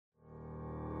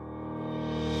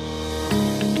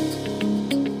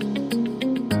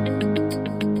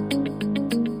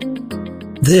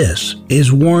This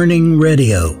is Warning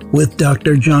Radio with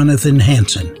Dr. Jonathan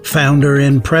Hansen, founder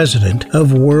and president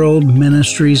of World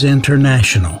Ministries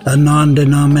International, a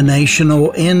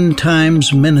non-denominational end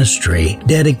times ministry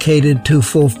dedicated to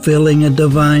fulfilling a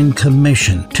divine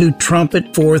commission to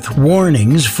trumpet forth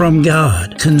warnings from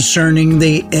God concerning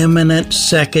the imminent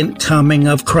second coming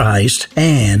of Christ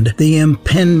and the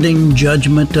impending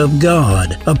judgment of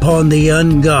God upon the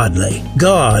ungodly.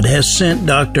 God has sent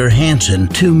Dr. Hansen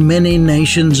to many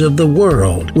nations of the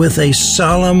world with a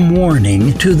solemn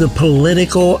warning to the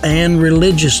political and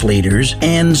religious leaders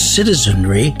and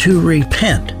citizenry to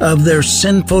repent of their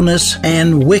sinfulness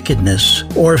and wickedness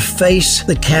or face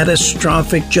the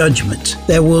catastrophic judgments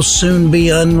that will soon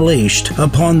be unleashed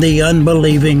upon the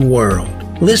unbelieving world.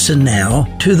 Listen now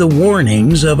to the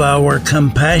warnings of our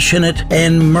compassionate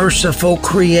and merciful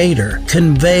Creator,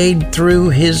 conveyed through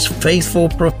His faithful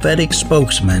prophetic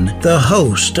spokesman, the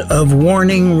host of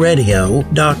Warning Radio,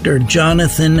 Dr.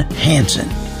 Jonathan Hansen.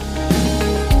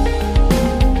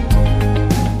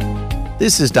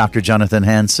 This is Dr. Jonathan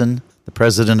Hansen, the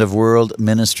president of World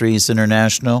Ministries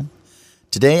International.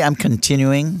 Today I'm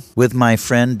continuing with my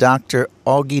friend Dr.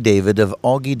 Augie David of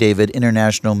Augie David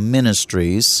International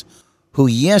Ministries, who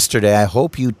yesterday I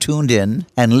hope you tuned in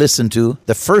and listened to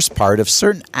the first part of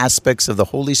certain aspects of the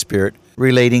Holy Spirit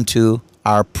relating to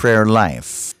our prayer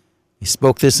life. He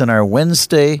spoke this in our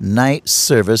Wednesday night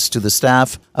service to the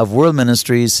staff of World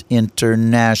Ministries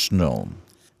International.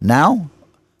 Now,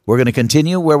 we're going to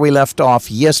continue where we left off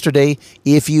yesterday.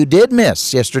 If you did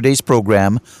miss yesterday's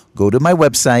program, go to my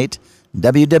website,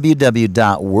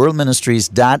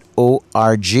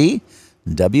 www.worldministries.org,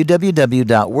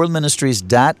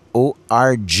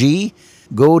 www.worldministries.org.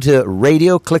 Go to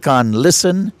radio, click on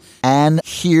listen, and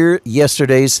hear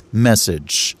yesterday's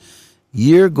message.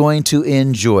 You're going to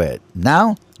enjoy it.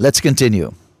 Now, let's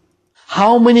continue.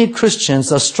 How many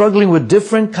Christians are struggling with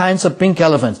different kinds of pink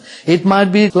elephants? It might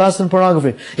be lust and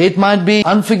pornography. It might be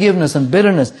unforgiveness and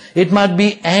bitterness. It might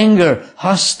be anger,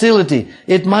 hostility.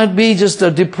 It might be just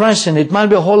a depression. It might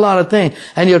be a whole lot of things.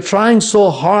 And you're trying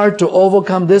so hard to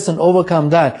overcome this and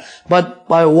overcome that. But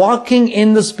by walking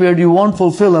in the Spirit, you won't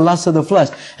fulfill the lust of the flesh.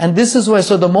 And this is why,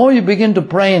 so the more you begin to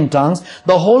pray in tongues,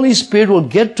 the Holy Spirit will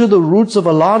get to the roots of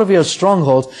a lot of your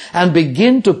strongholds and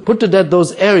begin to put to death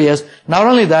those areas. Not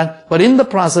only that, but in the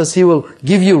process, He will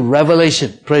give you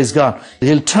revelation. Praise God.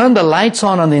 He'll turn the lights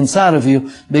on the inside of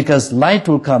you, because light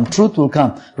will come, truth will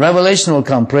come, revelation will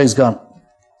come. Praise God.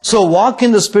 So walk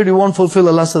in the Spirit, you won't fulfill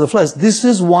the lust of the flesh. This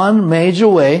is one major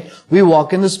way we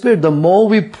walk in the Spirit. The more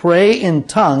we pray in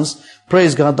tongues,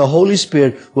 praise God, the Holy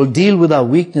Spirit will deal with our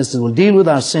weaknesses, will deal with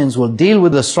our sins, will deal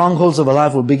with the strongholds of our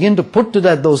life, will begin to put to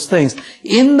death those things.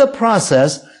 In the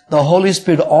process, the Holy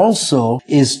Spirit also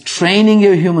is training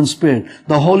your human spirit.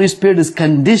 The Holy Spirit is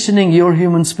conditioning your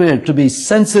human spirit to be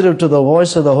sensitive to the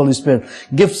voice of the Holy Spirit,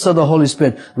 gifts of the Holy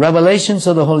Spirit, revelations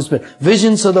of the Holy Spirit,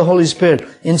 visions of the Holy Spirit,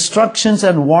 instructions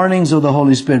and warnings of the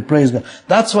Holy Spirit. Praise God.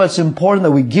 That's why it's important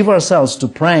that we give ourselves to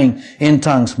praying in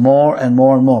tongues more and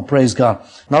more and more. Praise God.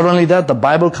 Not only that, the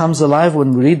Bible comes alive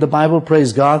when we read the Bible.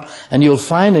 Praise God. And you'll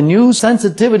find a new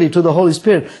sensitivity to the Holy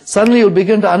Spirit. Suddenly you'll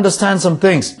begin to understand some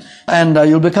things. And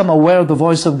you'll become aware of the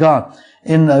voice of God.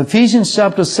 In Ephesians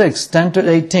chapter 6, 10 to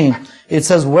 18, it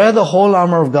says, wear the whole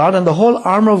armor of God. And the whole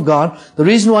armor of God, the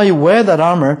reason why you wear that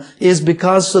armor is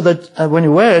because so that when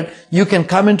you wear it, you can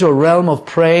come into a realm of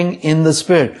praying in the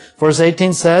Spirit. Verse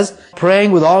 18 says,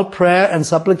 praying with all prayer and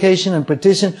supplication and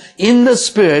petition in the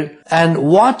Spirit, and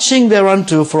watching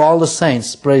thereunto for all the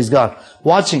saints. Praise God.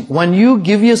 Watching. When you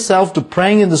give yourself to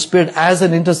praying in the Spirit as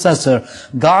an intercessor,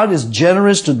 God is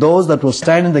generous to those that will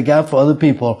stand in the gap for other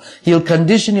people. He'll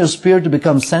condition your spirit to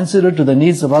become sensitive to the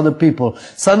needs of other people.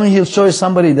 Suddenly He'll show you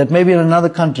somebody that may be in another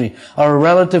country, or a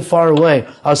relative far away,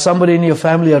 or somebody in your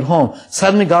family at home.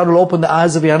 Suddenly God will open the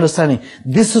eyes of your understanding.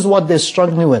 This is what they're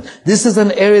struggling with. This is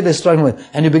an area they're struggling with.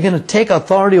 And you begin to take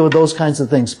authority over those kinds of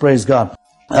things. Praise God.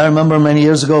 I remember many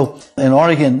years ago in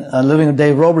Oregon, living with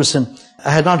Dave Roberson.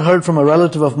 I had not heard from a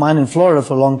relative of mine in Florida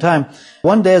for a long time.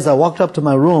 One day as I walked up to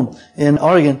my room in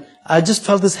Oregon, I just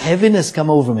felt this heaviness come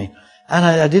over me. And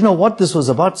I didn't know what this was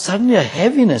about. Suddenly a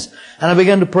heaviness. And I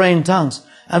began to pray in tongues.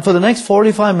 And for the next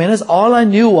 45 minutes, all I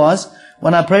knew was,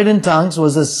 when I prayed in tongues,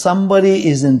 was that somebody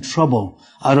is in trouble.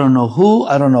 I don't know who,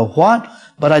 I don't know what,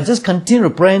 but I just continued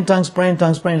to pray in tongues,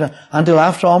 until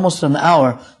after almost an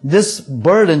hour, this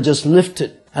burden just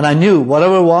lifted. And I knew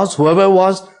whatever it was, whoever it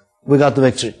was, we got the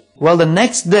victory. Well, the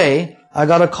next day, I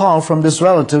got a call from this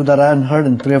relative that I hadn't heard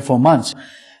in 3 or 4 months.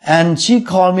 And she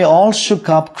called me all shook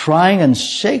up, crying and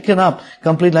shaken up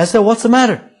completely. I said, what's the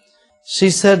matter? She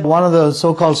said one of the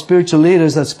so-called spiritual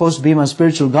leaders that's supposed to be my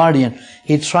spiritual guardian,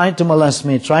 he tried to molest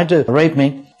me, tried to rape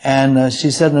me. And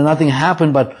she said nothing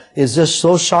happened, but it's just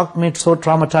so shocked me, so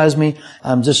traumatized me,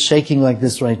 I'm just shaking like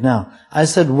this right now. I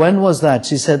said, when was that?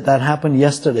 She said, that happened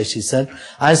yesterday, she said.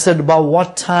 I said, about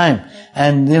what time?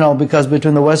 And, because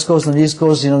between the West Coast and the East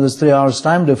Coast, there's 3 hours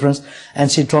time difference.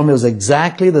 And she told me it was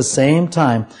exactly the same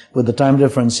time with the time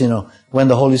difference, when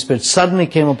the Holy Spirit suddenly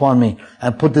came upon me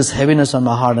and put this heaviness on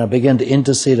my heart, and I began to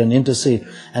intercede,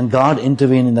 and God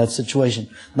intervened in that situation.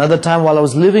 Another time while I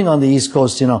was living on the East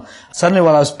Coast, suddenly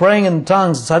while I was praying in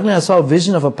tongues, suddenly I saw a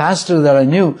vision of a pastor that I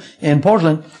knew in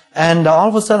Portland, and all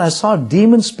of a sudden I saw a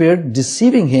demon spirit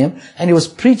deceiving him, and he was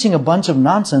preaching a bunch of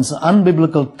nonsense,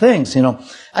 unbiblical things,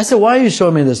 I said, why are you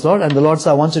showing me this, Lord? And the Lord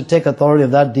said, I want you to take authority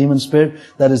of that demon spirit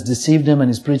that has deceived him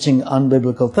and is preaching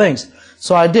unbiblical things.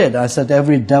 So I did. I said,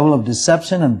 every devil of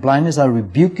deception and blindness, I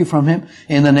rebuke you from him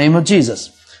in the name of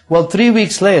Jesus. Well, 3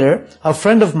 weeks later, a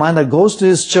friend of mine that goes to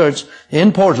his church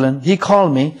in Portland, he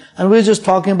called me, and we were just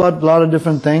talking about a lot of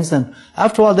different things, and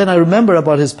after a while, then I remember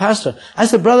about his pastor. I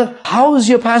said, brother, how is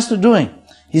your pastor doing?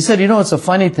 He said, it's a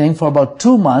funny thing, for about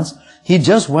 2 months, he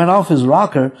just went off his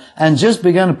rocker and just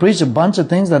began to preach a bunch of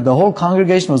things that the whole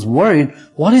congregation was worried.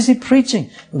 What is he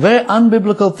preaching? Very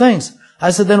unbiblical things.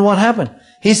 I said, then what happened?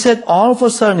 He said, all of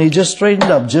a sudden, he just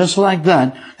straightened up just like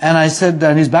that. And I said,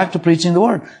 and he's back to preaching the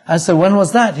word. I said, when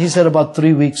was that? He said, about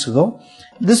 3 weeks ago.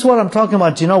 This is what I'm talking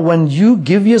about. When you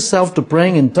give yourself to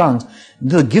praying in tongues,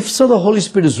 the gifts of the Holy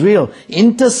Spirit is real.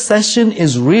 Intercession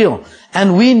is real.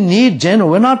 And we need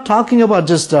genuine. We're not talking about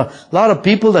just a lot of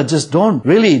people that just don't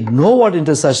really know what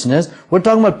intercession is. We're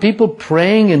talking about people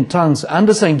praying in tongues,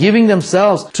 understanding, giving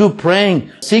themselves to praying,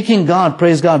 seeking God,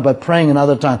 praise God, by praying in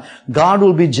other tongues. God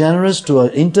will be generous to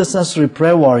an intercessory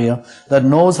prayer warrior that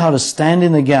knows how to stand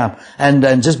in the gap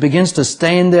and just begins to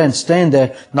stay in there and stay in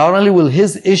there. Not only will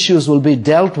his issues will be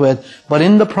dealt with, but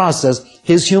in the process,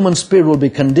 his human spirit will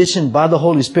be conditioned by the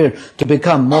Holy Spirit to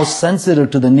become more sensitive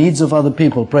to the needs of other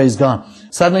people. Praise God.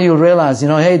 Suddenly you'll realize,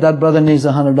 hey, that brother needs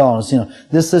 $100.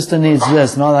 This sister needs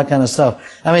this and all that kind of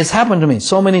stuff. I mean, it's happened to me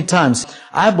so many times.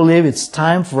 I believe it's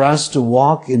time for us to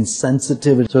walk in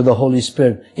sensitivity to the Holy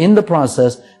Spirit. In the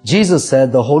process, Jesus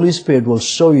said, the Holy Spirit will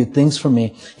show you things from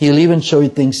me. He'll even show you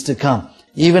things to come.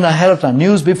 Even ahead of time.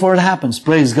 News before it happens.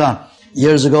 Praise God.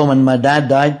 Years ago when my dad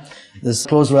died, this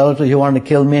close relative, he wanted to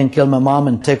kill me and kill my mom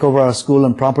and take over our school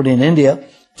and property in India.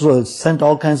 So it sent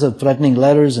all kinds of threatening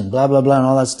letters and blah, blah, blah and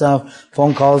all that stuff,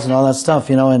 phone calls and all that stuff,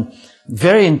 and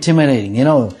very intimidating,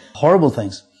 horrible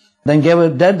things. Then gave a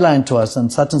deadline to us on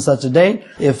such and such a date.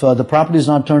 If the property is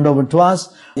not turned over to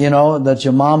us, that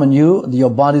your mom and your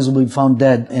bodies will be found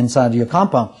dead inside your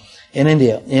compound in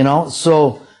India,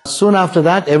 So soon after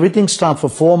that, everything stopped for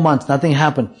 4 months. Nothing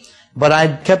happened. But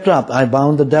I kept up. I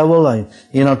bound the devil. I,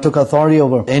 took authority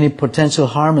over any potential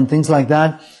harm and things like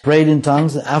that. Prayed in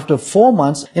tongues. After 4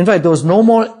 months, in fact, there was no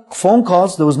more phone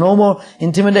calls. There was no more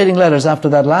intimidating letters after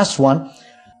that last one.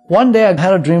 One day I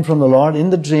had a dream from the Lord. In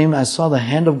the dream, I saw the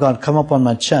hand of God come up on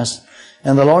my chest.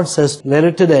 And the Lord says,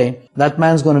 later today, that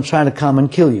man's going to try to come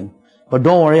and kill you. But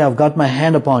don't worry, I've got my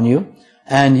hand upon you.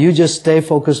 And you just stay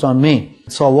focused on me.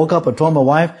 So I woke up, I told my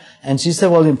wife, and she said,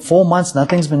 well, in 4 months,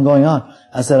 nothing's been going on.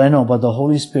 I said, I know, but the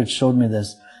Holy Spirit showed me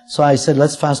this. So I said,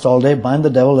 let's fast all day, bind the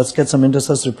devil, let's get some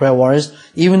intercessory prayer warriors.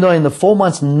 Even though in the 4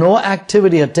 months, no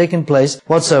activity had taken place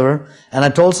whatsoever. And I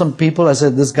told some people, I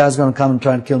said, this guy's going to come and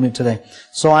try and kill me today.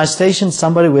 So I stationed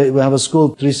somebody, we have a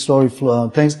school, 3-story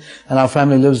things, and our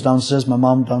family lives downstairs, my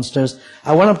mom downstairs.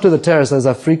 I went up to the terrace, as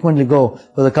I frequently go,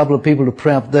 with a couple of people to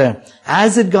pray up there.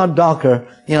 As it got darker,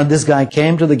 this guy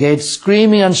came to the gate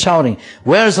screaming and shouting,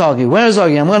 where's Augie? Where's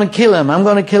Augie? I'm going to kill him. I'm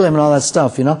going to kill him, and all that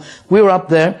stuff, We were up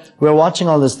there, we were watching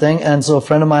all this thing, and so a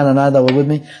friend of mine and I that were with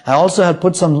me, I also had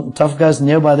put some tough guys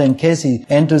nearby there in case he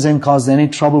enters in, caused any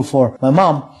trouble for my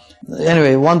mom.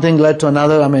 Anyway, one thing led to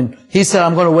another. He said,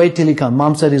 I'm going to wait till he comes.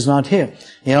 Mom said he's not here.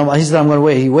 He said, I'm going to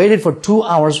wait. He waited for 2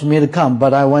 hours for me to come,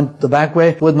 but I went the back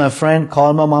way with my friend,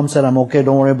 called my mom, said, I'm okay,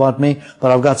 don't worry about me,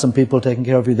 but I've got some people taking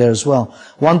care of you there as well.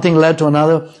 One thing led to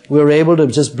another. We were able to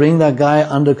just bring that guy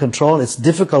under control. It's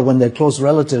difficult when they're close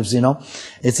relatives,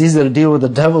 It's easier to deal with the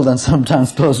devil than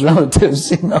sometimes close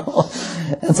relatives,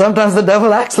 And sometimes the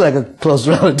devil acts like a close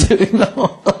relative,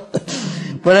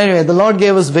 But anyway, the Lord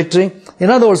gave us victory. In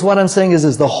other words, what I'm saying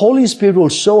is the Holy Spirit will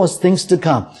show us things to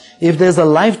come. If there's a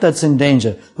life that's in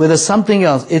danger, where there's something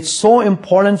else, it's so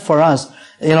important for us,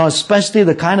 especially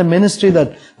the kind of ministry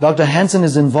that Dr. Hansen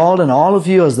is involved in, all of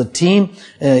you as the team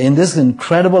in this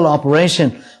incredible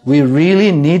operation. We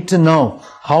really need to know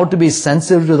how to be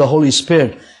sensitive to the Holy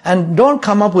Spirit. And don't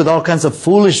come up with all kinds of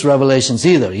foolish revelations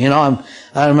either.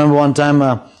 I remember one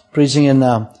time preaching in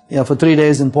for 3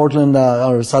 days in Portland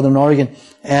or Southern Oregon,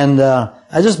 and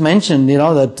I just mentioned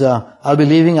that I'll be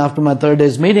leaving after my 3rd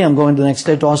day's meeting. I'm going the next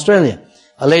day to Australia.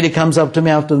 A lady comes up to me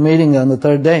after the meeting on the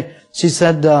 3rd day. She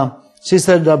said,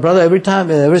 brother,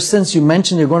 ever since you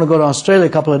mentioned you're going to go to Australia a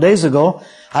couple of days ago,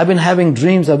 I've been having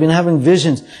dreams, I've been having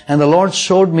visions, and the Lord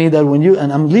showed me that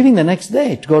and I'm leaving the next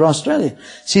day to go to Australia.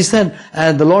 She said,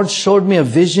 the Lord showed me a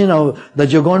vision that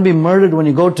you're going to be murdered when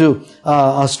you go to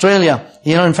Australia.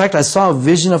 In fact, I saw a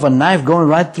vision of a knife going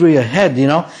right through your head,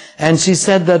 and she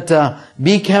said that,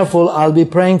 be careful, I'll be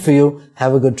praying for you,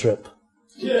 have a good trip.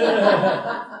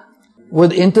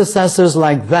 With intercessors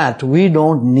like that, we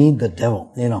don't need the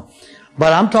devil,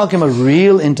 But I'm talking about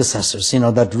real intercessors,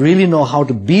 that really know how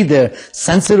to be there,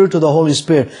 sensitive to the Holy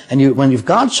Spirit. And when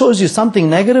God shows you something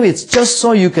negative, it's just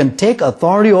so you can take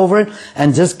authority over it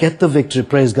and just get the victory,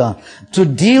 praise God. To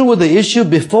deal with the issue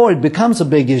before it becomes a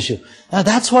big issue. Now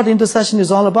that's what intercession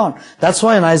is all about. That's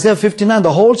why in Isaiah 59,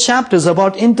 the whole chapter is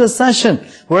about intercession,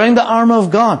 wearing the armor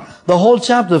of God. The whole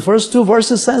chapter, the first 2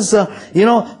 verses says,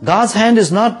 God's hand is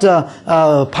not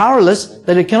powerless,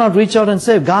 that it cannot reach out and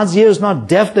save. God's ear is not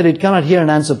deaf, that it cannot hear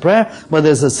and answer prayer, but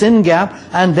there's a sin gap.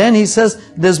 And then he says,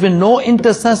 there's been no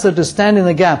intercessor to stand in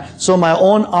the gap. So my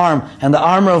own arm and the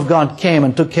armor of God came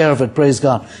and took care of it, praise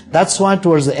God. That's why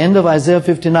towards the end of Isaiah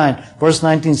 59, verse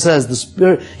 19 says,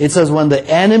 it says, when the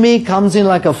enemy comes in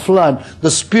like a flood, the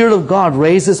Spirit of God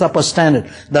raises up a standard.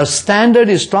 The standard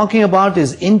he's talking about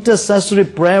is intercessory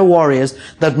prayer warriors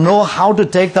that know how to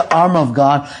take the armor of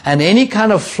God, and any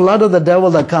kind of flood of the devil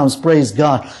that comes, praise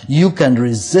God, you can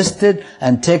resist it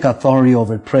and take authority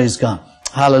over it, praise God.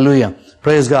 Hallelujah.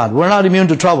 Praise God. We're not immune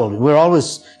to trouble. We're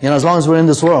always, as long as we're in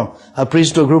this world. I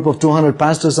preached to a group of 200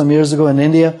 pastors some years ago in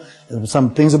India,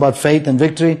 some things about faith and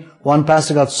victory. One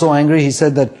pastor got so angry, he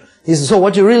said, so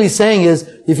what you're really saying is,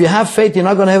 if you have faith, you're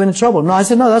not going to have any trouble. No, I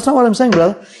said, no, that's not what I'm saying,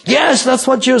 brother. Yes, that's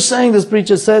what you're saying, this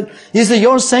preacher said. He said,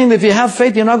 you're saying that if you have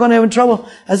faith, you're not going to have any trouble.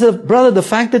 I said, brother, the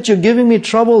fact that you're giving me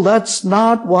trouble, that's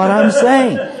not what I'm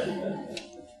saying.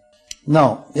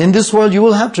 No, in this world you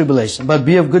will have tribulation, but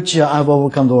be of good cheer, I've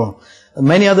overcome the world.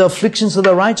 Many other afflictions of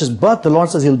the righteous, but the Lord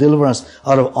says He'll deliver us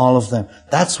out of all of them.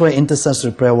 That's where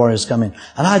intercessory prayer warriors come in.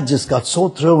 And I just got so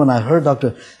thrilled when I heard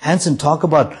Dr. Hansen talk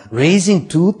about raising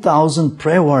 2,000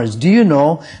 prayer warriors. Do you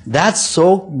know, that's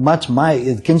so much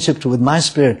my kinship with my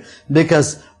spirit,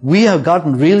 because we have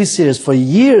gotten really serious. For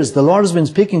years, the Lord has been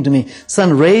speaking to me,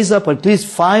 son, raise up at least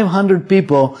 500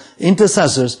 people,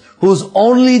 intercessors, whose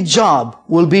only job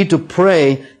will be to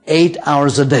pray 8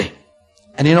 hours a day.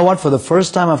 And you know what? For the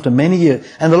first time after many years,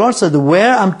 and the Lord said,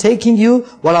 where I'm taking you,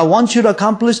 what I want you to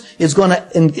accomplish, it's going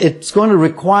to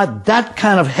require that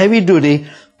kind of heavy duty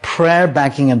prayer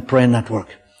backing and prayer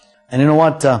network. And you know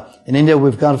what? In India,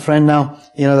 we've got a friend now,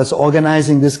 that's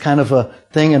organizing this kind of a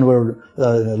thing, and we're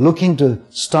looking to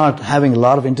start having a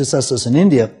lot of intercessors in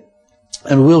India.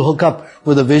 And we'll hook up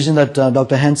with a vision that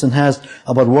Dr. Hansen has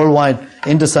about worldwide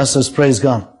intercessors, praise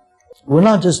God. We're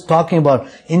not just talking about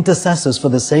intercessors for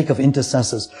the sake of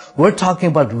intercessors. We're talking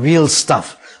about real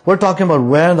stuff. We're talking about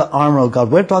wearing the armor of God.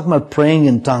 We're talking about praying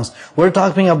in tongues. We're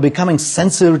talking about becoming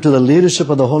sensitive to the leadership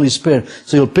of the Holy Spirit.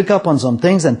 So you'll pick up on some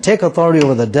things and take authority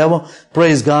over the devil,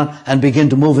 praise God, and begin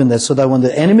to move in there. So that when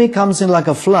the enemy comes in like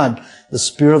a flood, the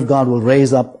Spirit of God will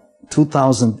raise up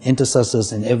 2,000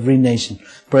 intercessors in every nation.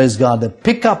 Praise God. They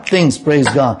pick up things, praise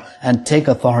God, and take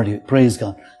authority. Praise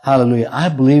God. Hallelujah. I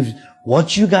believe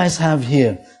what you guys have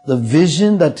here, the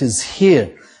vision that is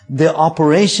here, the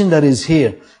operation that is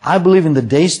here, I believe in the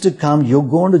days to come, you're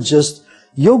going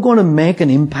to make an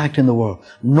impact in the world.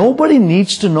 Nobody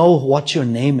needs to know what your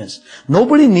name is.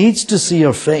 Nobody needs to see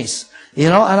your face.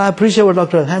 And I appreciate what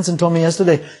Dr. Hansen told me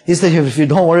yesterday. He said, if you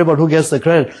don't worry about who gets the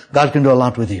credit, God can do a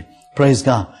lot with you. Praise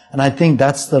God. And I think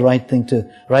that's the right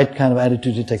kind of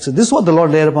attitude to take. So this is what the Lord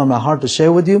laid upon my heart to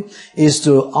share with you, is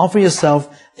to offer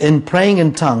yourself in praying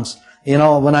in tongues.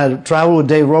 When I traveled with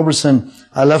Dave Robertson,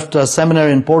 I left a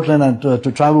seminary in Portland and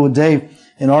to travel with Dave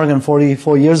in Oregon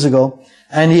 44 years ago.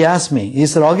 And he asked me, he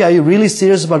said, Augie, are you really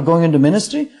serious about going into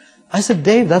ministry? I said,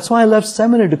 Dave, that's why I left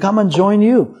seminary, to come and join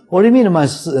you. What do you mean am I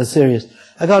serious?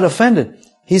 I got offended.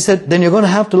 He said, then you're going to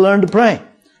have to learn to pray.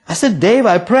 I said, Dave,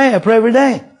 I pray every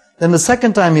day. Then the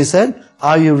second time he said,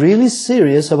 are you really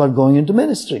serious about going into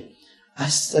ministry?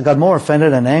 I got more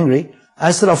offended and angry.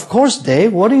 I said, of course,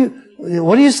 Dave, what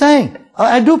are you saying?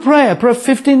 I do pray. I pray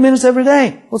 15 minutes every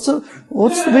day. What's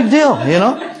the big deal, you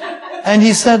know? And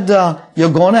he said,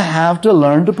 you're going to have to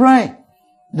learn to pray.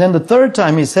 Then the third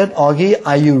time he said, Augie,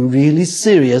 are you really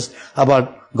serious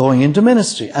about going into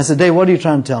ministry? I said, Dave, what are you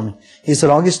trying to tell me? He said,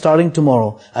 Augie, starting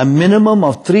tomorrow, a minimum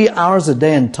of 3 hours a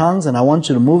day in tongues, and I want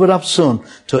you to move it up soon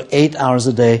to 8 hours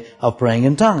a day of praying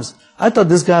in tongues. I thought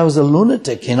this guy was a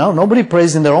lunatic, you know. Nobody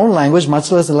prays in their own language, much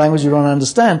less a language you don't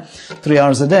understand, 3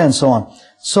 hours a day and so on.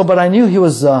 So, but I knew he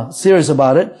was serious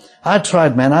about it. I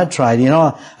tried, you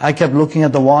know. I kept looking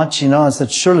at the watch, you know. I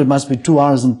said, surely it must be 2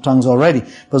 hours in tongues already.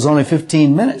 It was only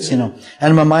 15 minutes, you know.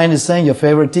 And my mind is saying, your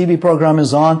favorite TV program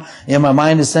is on. And my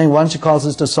mind is saying, why don't you call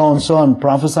Sister so-and-so and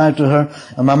prophesy to her?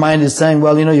 And my mind is saying,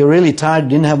 well, you know, you're really tired,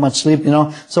 didn't have much sleep, you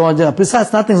know. So,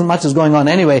 besides, nothing much is going on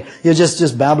anyway. You're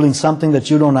just babbling something that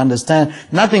you don't understand.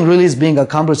 Nothing really is being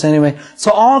accomplished anyway.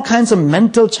 So all kinds of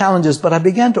mental challenges. But I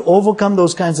began to overcome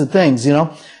those kinds of things, you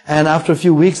know. And after a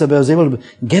few weeks, I was able to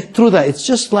get through that. It's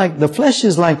just like, the flesh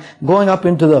is like going up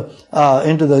into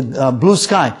the blue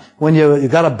sky. When you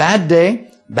got a bad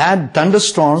day, bad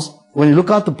thunderstorms, when you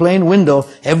look out the plane window,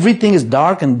 everything is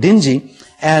dark and dingy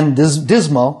and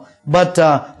dismal. But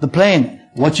the plane,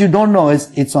 what you don't know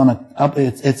is it's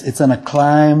in a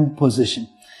climb position.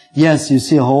 Yes, you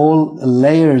see whole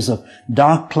layers of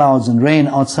dark clouds and rain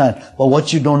outside. But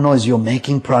what you don't know is you're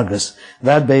making progress.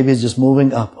 That baby is just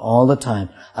moving up all the time.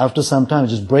 After some time, it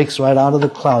just breaks right out of the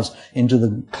clouds into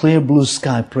the clear blue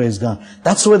sky, praise God.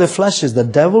 That's where the flesh is. The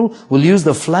devil will use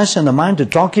the flesh and the mind to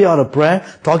talk you out of prayer,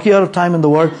 talk you out of time in the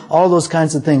Word, all those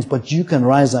kinds of things. But you can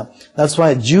rise up. That's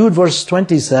why Jude verse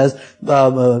 20 says,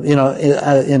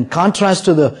 in contrast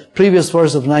to the previous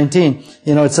verse of 19,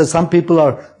 you know, it says some people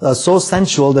are so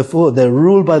sensual, they're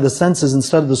ruled by the senses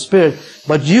instead of the Spirit.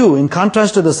 But you, in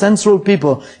contrast to the sensual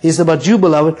people, he said, but you,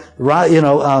 beloved,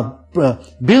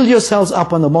 build yourselves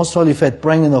up on the most holy faith,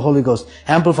 praying in the Holy Ghost.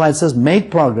 Amplified says,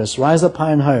 make progress, rise up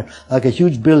higher and higher, like a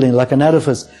huge building, like an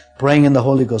edifice, praying in the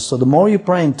Holy Ghost. So the more you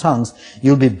pray in tongues,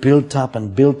 you'll be built up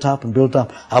and built up and built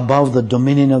up above the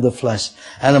dominion of the flesh.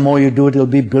 And the more you do it, you'll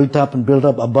be built up and built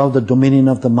up above the dominion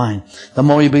of the mind. The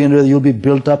more you begin to do it, you'll be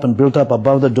built up and built up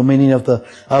above the dominion of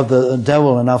the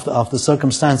devil and of the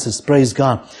circumstances, praise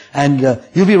God. And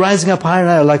you'll be rising up higher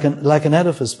and higher like an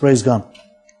edifice, praise God.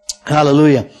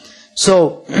 Hallelujah.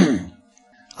 So,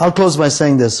 I'll close by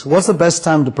saying this. What's the best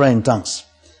time to pray in tongues?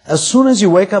 As soon as you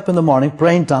wake up in the morning,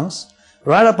 pray in tongues,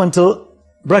 right up until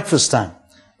breakfast time.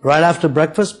 Right after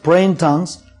breakfast, pray in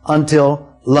tongues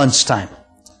until lunchtime.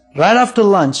 Right after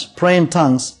lunch, pray in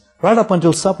tongues, right up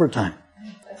until supper time.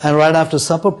 And right after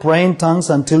supper, pray in tongues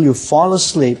until you fall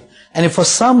asleep. And if for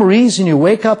some reason you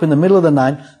wake up in the middle of the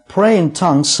night, pray in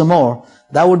tongues some more.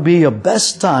 That would be your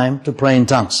best time to pray in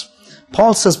tongues.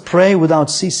 Paul says, pray without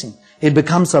ceasing. It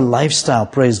becomes a lifestyle,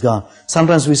 praise God.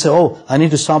 Sometimes we say, oh, I need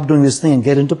to stop doing this thing and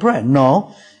get into prayer.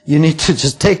 No, you need to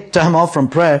just take time off from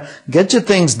prayer, get your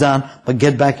things done, but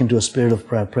get back into a spirit of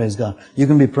prayer, praise God. You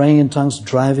can be praying in tongues,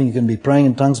 driving, you can be praying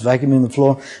in tongues, vacuuming the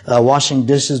floor, washing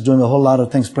dishes, doing a whole lot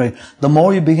of things, pray. The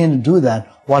more you begin to do that,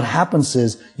 what happens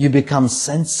is you become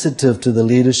sensitive to the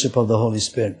leadership of the Holy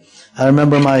Spirit. I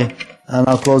remember and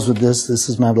I'll close with this. This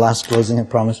is my last closing, I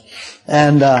promise.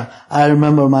 And I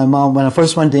remember my mom, when I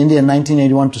first went to India in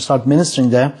 1981 to start ministering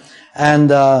there, and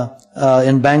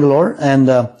in Bangalore, and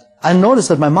I noticed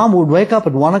that my mom would wake up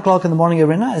at 1 o'clock in the morning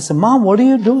every night. I said, Mom, what are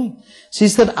you doing? She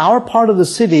said, our part of the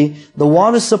city, the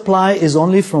water supply is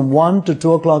only from 1 to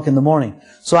 2 o'clock in the morning.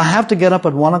 So I have to get up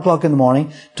at 1 o'clock in the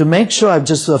morning to make sure I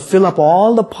just fill up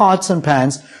all the pots and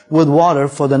pans with water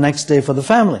for the next day for the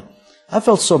family. I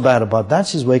felt so bad about that.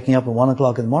 She's waking up at 1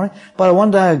 o'clock in the morning. But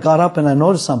one day I got up and I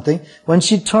noticed something. When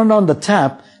she turned on the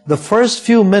tap, the first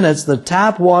few minutes, the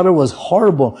tap water was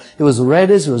horrible. It was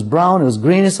reddish, it was brown, it was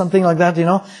greenish, something like that, you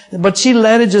know. But she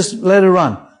let it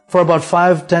run for about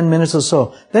 5-10 minutes or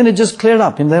so. Then it just cleared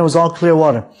up, and then it was all clear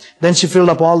water. Then she filled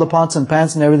up all the pots and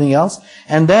pans and everything else.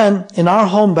 And then, in our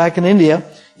home back in India,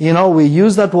 you know, we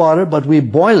use that water, but we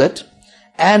boil it.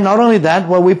 And not only that,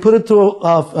 well, we put it through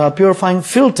a purifying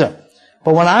filter.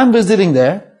 But when I'm visiting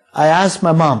there, I asked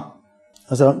my mom,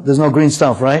 I said, there's no green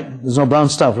stuff, right? There's no brown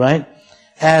stuff, right?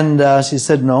 And she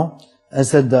said, no. I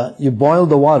said, you boiled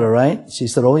the water, right? She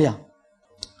said, oh yeah.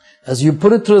 As you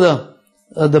put it through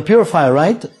the purifier,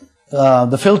 right?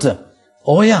 The filter.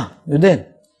 Oh yeah, you did.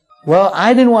 Well,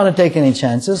 I didn't want to take any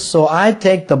chances, so I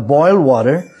take the boiled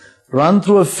water, run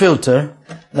through a filter,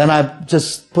 then I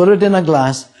just put it in a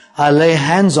glass, I lay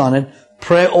hands on it,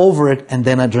 pray over it, and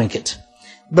then I drink it.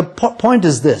 The point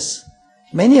is this.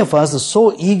 Many of us are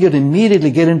so eager to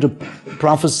immediately get into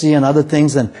prophecy and other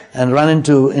things and run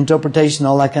into interpretation,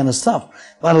 all that kind of stuff.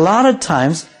 But a lot of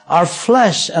times, our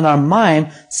flesh and our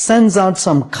mind sends out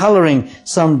some coloring,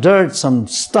 some dirt, some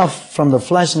stuff from the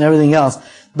flesh and everything else.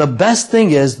 The best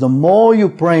thing is, the more you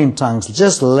pray in tongues,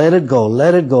 just let it go,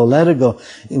 let it go, let it go.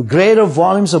 Greater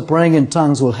volumes of praying in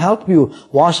tongues will help you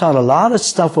wash out a lot of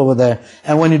stuff over there.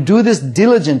 And when you do this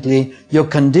diligently, your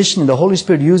conditioning, the Holy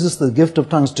Spirit uses the gift of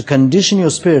tongues to condition your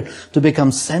spirit to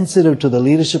become sensitive to the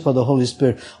leadership of the Holy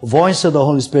Spirit, voice of the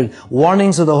Holy Spirit,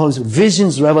 warnings of the Holy Spirit,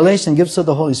 visions, revelation, gifts of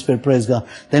the Holy Spirit, praise God.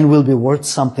 Then we'll be worth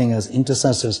something as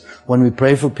intercessors when we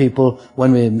pray for people,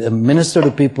 when we minister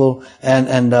to people,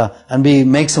 and we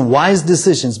make some wise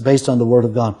decisions based on the Word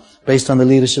of God, based on the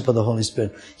leadership of the Holy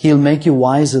Spirit. He'll make you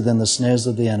wiser than the snares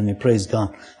of the enemy. Praise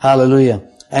God. Hallelujah.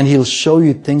 And He'll show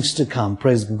you things to come.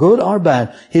 Praise God. Good or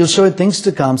bad, He'll show you things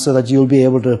to come so that you'll be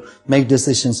able to make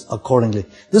decisions accordingly.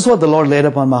 This is what the Lord laid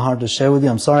upon my heart to share with you.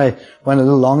 I'm sorry I went a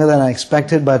little longer than I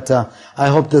expected, but I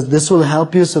hope that this will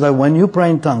help you so that when you pray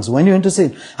in tongues, when you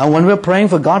intercede, and when we're praying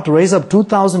for God to raise up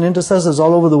 2,000 intercessors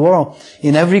all over the world,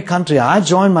 in every country, I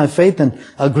join my faith and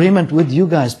agreement with you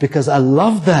guys because I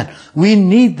love that. We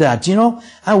need that, you know.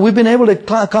 And we've been able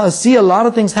to see a lot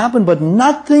of things happen, but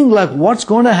nothing like what's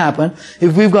going to happen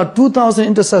if we've got 2,000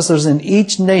 intercessors in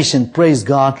each nation, praise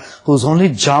God, whose only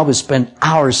job is spend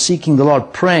hours seeking the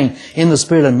Lord, praying in the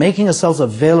Spirit and making ourselves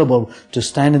available to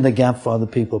stand in the gap for other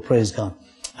people. Praise God.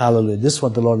 Hallelujah. This is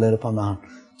what the Lord laid upon my heart.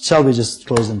 Shall we just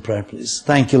close in prayer, please?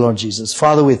 Thank you, Lord Jesus.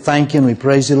 Father, we thank you and we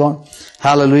praise you, Lord.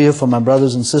 Hallelujah for my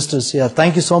brothers and sisters here.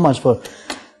 Thank you so much for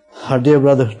our dear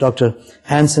brother, Dr.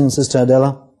 Hansen and Sister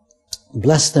Adela.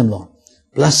 Bless them, Lord.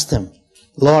 Bless them.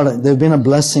 Lord, they've been a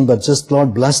blessing, but just,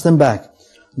 Lord, bless them back.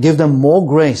 Give them more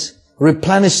grace.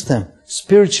 Replenish them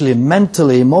spiritually,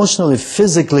 mentally, emotionally,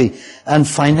 physically, and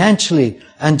financially.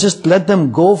 And just let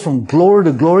them go from glory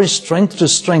to glory, strength to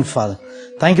strength, Father.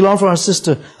 Thank you, Lord, for our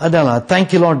sister Adela.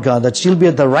 Thank you, Lord God, that she'll be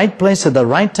at the right place at the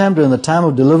right time during the time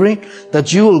of delivery,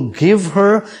 that you will give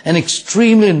her an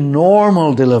extremely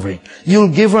normal delivery. You'll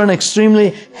give her an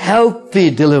extremely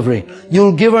healthy delivery.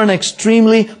 You'll give her an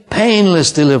extremely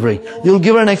painless delivery. You'll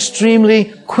give her an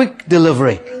extremely quick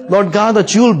delivery. Lord God,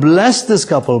 that you'll bless this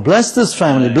couple, bless this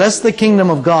family, bless the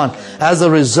kingdom of God as a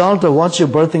result of what you're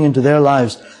birthing into their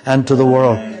lives and to the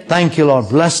world. Thank you, Lord.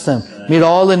 Bless them. Meet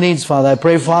all the needs, Father. I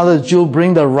pray, Father, that you'll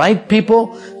bring the right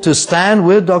people to stand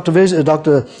with Dr.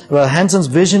 Hansen's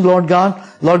vision, Lord God.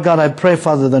 Lord God, I pray,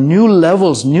 Father, the new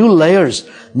levels, new layers,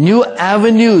 new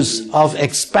avenues of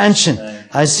expansion.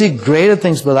 I see greater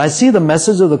things, brother. I see the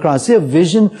message of the cross. I see a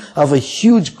vision of a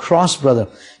huge cross, brother.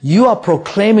 You are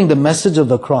proclaiming the message of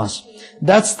the cross.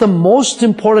 That's the most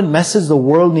important message the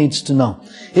world needs to know.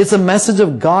 It's a message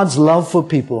of God's love for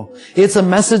people. It's a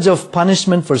message of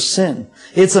punishment for sin.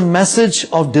 It's a message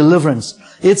of deliverance.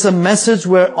 It's a message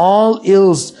where all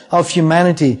ills of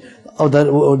humanity,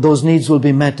 those needs will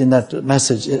be met in that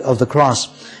message of the cross.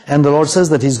 And the Lord says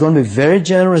that He's going to be very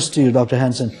generous to you, Dr.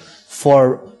 Hansen,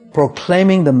 for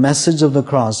proclaiming the message of the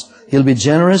cross. He'll be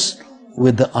generous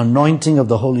with the anointing of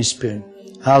the Holy Spirit.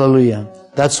 Hallelujah.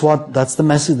 That's the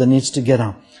message that needs to get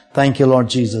out. Thank you, Lord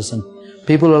Jesus. And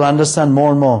people will understand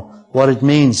more and more what it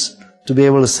means to be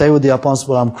able to say with the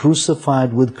apostle, I'm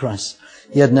crucified with Christ.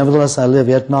 Yet nevertheless I live,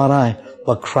 yet not I,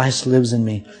 but Christ lives in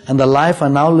me. And the life I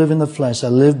now live in the flesh, I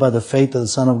live by the faith of the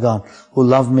Son of God, who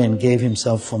loved me and gave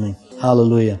Himself for me.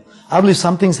 Hallelujah. I believe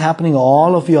something's happening in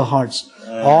all of your hearts.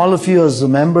 All of you as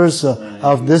members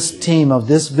of this team, of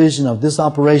this vision, of this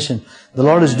operation. The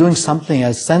Lord is doing something.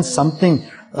 I sense something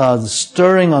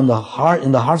stirring on the heart,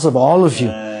 in the hearts of all of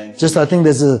you. Just, I think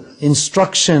there's an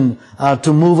instruction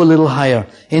to move a little higher.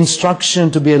 Instruction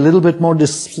to be a little bit more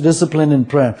disciplined in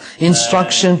prayer.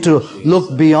 Instruction to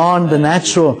look beyond the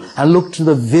natural and look to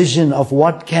the vision of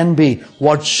what can be,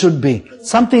 what should be.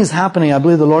 Something's happening. I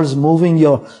believe the Lord is moving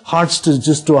your hearts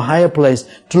to a higher place,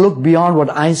 to look beyond what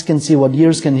eyes can see, what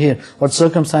ears can hear, what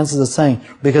circumstances are saying,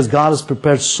 because God has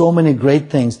prepared so many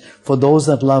great things for those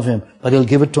that love Him, but He'll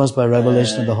give it to us by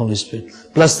revelation of the Holy Spirit.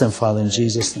 Bless them, Father, in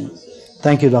Jesus' name.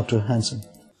 Thank you, Dr. Hansen.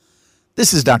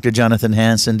 This is Dr. Jonathan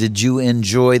Hansen. Did you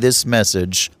enjoy this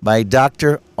message by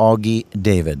Dr. Augie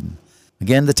David?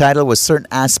 Again, the title was Certain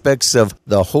Aspects of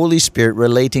the Holy Spirit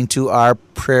Relating to Our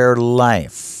Prayer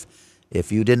Life.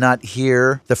 If you did not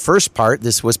hear the first part,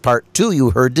 this was part 2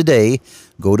 you heard today,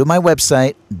 go to my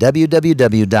website,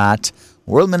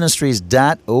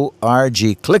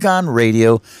 www.worldministries.org, click on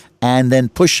radio, and then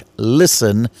push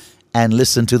listen and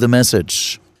listen to the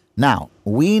message. Now,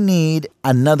 we need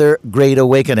another great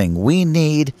awakening. We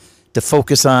need to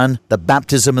focus on the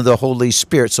baptism of the Holy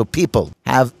Spirit so people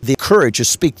have the courage to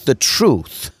speak the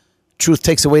truth. Truth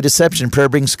takes away deception. Prayer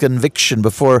brings conviction.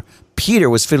 Before Peter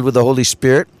was filled with the Holy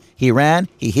Spirit, he ran,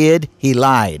 he hid, he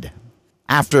lied.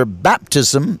 After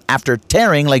baptism, after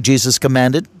tearing like Jesus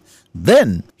commanded,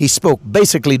 then he spoke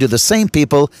basically to the same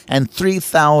people, and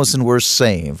 3,000 were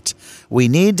saved. We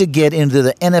need to get into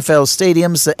the NFL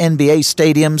stadiums, the NBA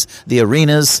stadiums, the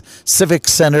arenas, civic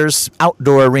centers,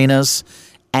 outdoor arenas,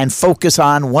 and focus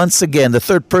on, once again, the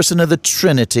third person of the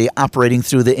Trinity operating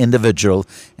through the individual.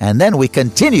 And then we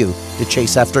continue to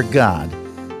chase after God.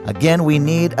 Again, we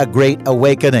need a great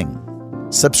awakening.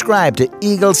 Subscribe to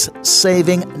Eagles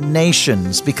Saving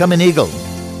Nations. Become an Eagle.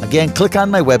 Again, click on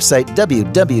my website,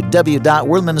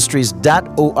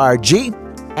 www.worldministries.org,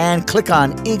 and click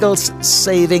on Eagles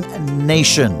Saving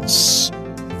Nations.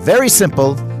 Very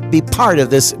simple. Be part of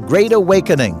this great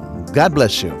awakening. God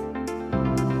bless you.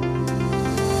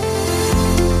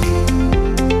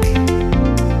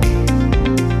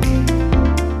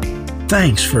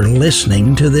 Thanks for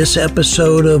listening to this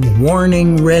episode of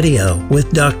Warning Radio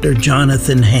with Dr.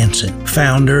 Jonathan Hansen,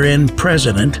 founder and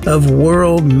president of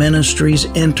World Ministries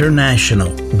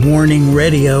International. Warning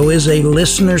Radio is a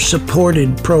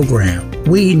listener-supported program.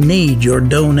 We need your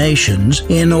donations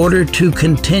in order to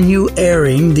continue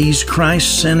airing these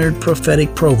Christ-centered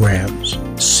prophetic programs.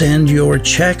 Send your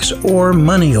checks or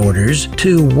money orders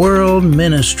to World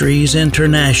Ministries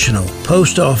International,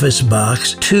 Post Office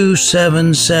Box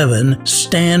 277,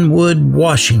 Stanwood,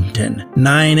 Washington,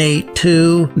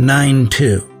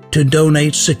 98292. To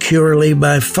donate securely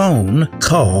by phone,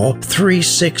 call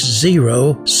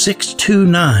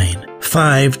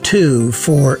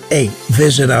 360-629-5248.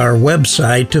 Visit our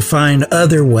website to find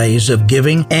other ways of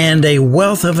giving and a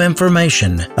wealth of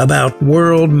information about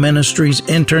World Ministries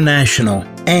International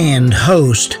and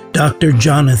host Dr.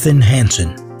 Jonathan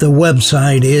Hansen. The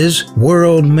website is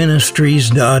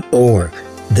worldministries.org.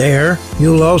 There,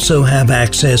 you'll also have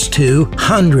access to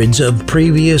hundreds of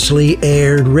previously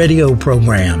aired radio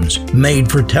programs,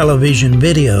 made for television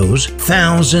videos,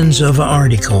 thousands of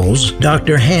articles,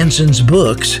 Dr. Hansen's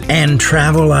books, and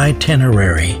travel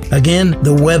itinerary. Again,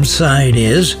 the website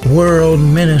is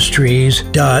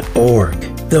worldministries.org.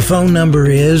 The phone number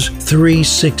is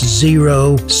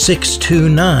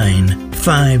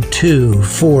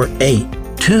 360-629-5248.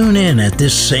 Tune in at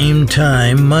this same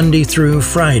time, Monday through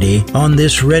Friday, on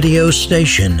this radio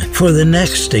station for the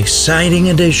next exciting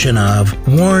edition of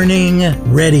Warning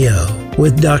Radio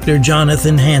with Dr.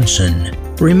 Jonathan Hansen.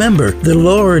 Remember, the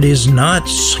Lord is not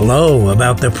slow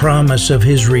about the promise of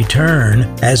His return,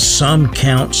 as some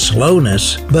count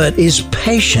slowness, but is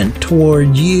patient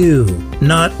toward you,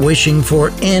 not wishing for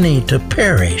any to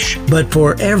perish, but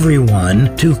for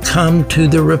everyone to come to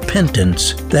the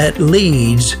repentance that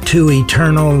leads to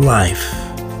eternal life.